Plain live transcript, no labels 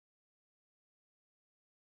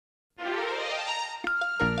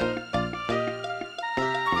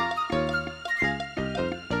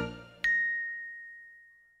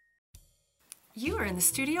You are in the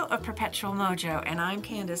studio of Perpetual Mojo, and I'm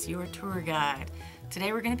Candace, your tour guide.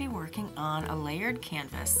 Today we're going to be working on a layered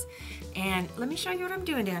canvas, and let me show you what I'm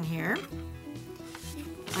doing down here.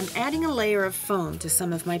 I'm adding a layer of foam to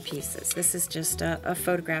some of my pieces. This is just a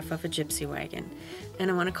photograph of a gypsy wagon, and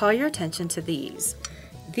I want to call your attention to these.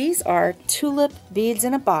 These are tulip beads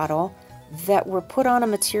in a bottle that were put on a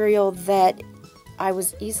material that I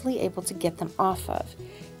was easily able to get them off of,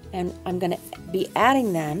 and I'm going to be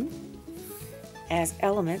adding them as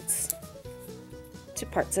elements to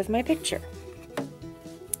parts of my picture.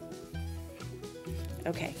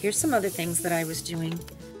 Okay, here's some other things that I was doing.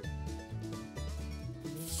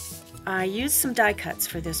 I used some die cuts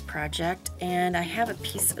for this project, and I have a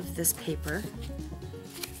piece of this paper.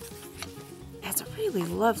 It has a really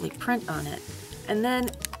lovely print on it. And then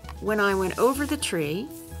when I went over the tree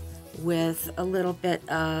with a little bit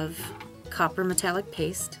of copper metallic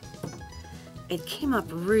paste, it came up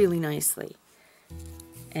really nicely.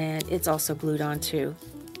 And it's also glued onto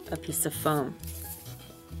a piece of foam.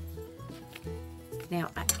 Now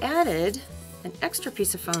I added an extra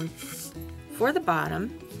piece of foam for the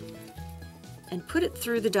bottom and put it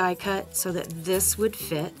through the die cut so that this would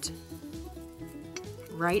fit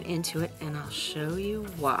right into it, and I'll show you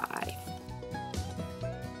why.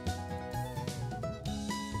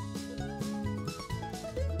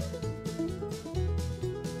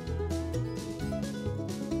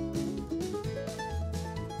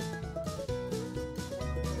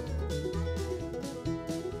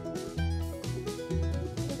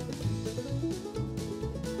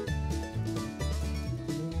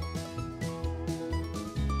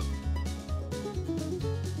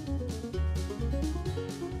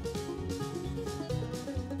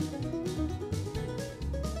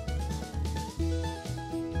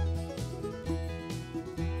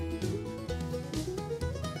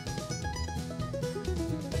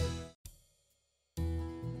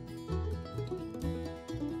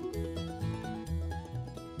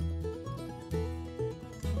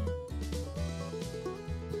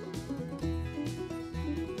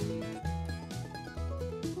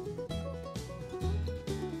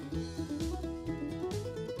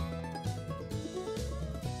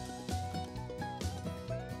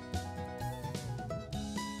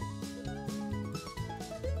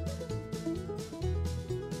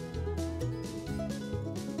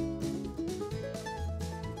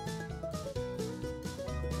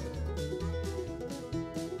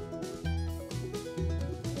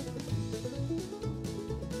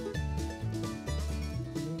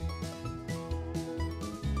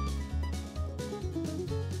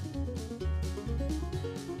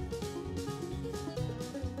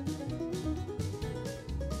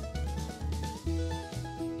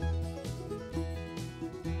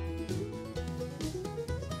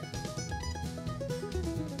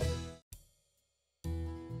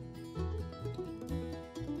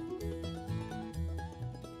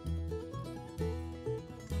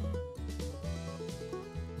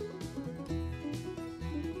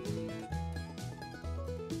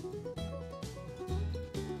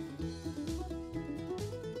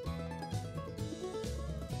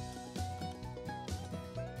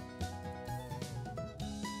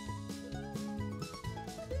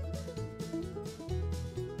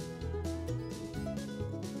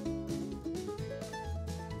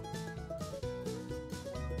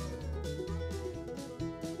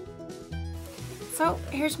 So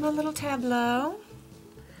here's my little tableau,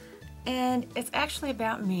 and it's actually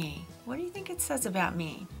about me. What do you think it says about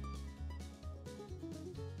me?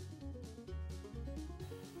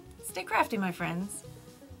 Stay crafty, my friends.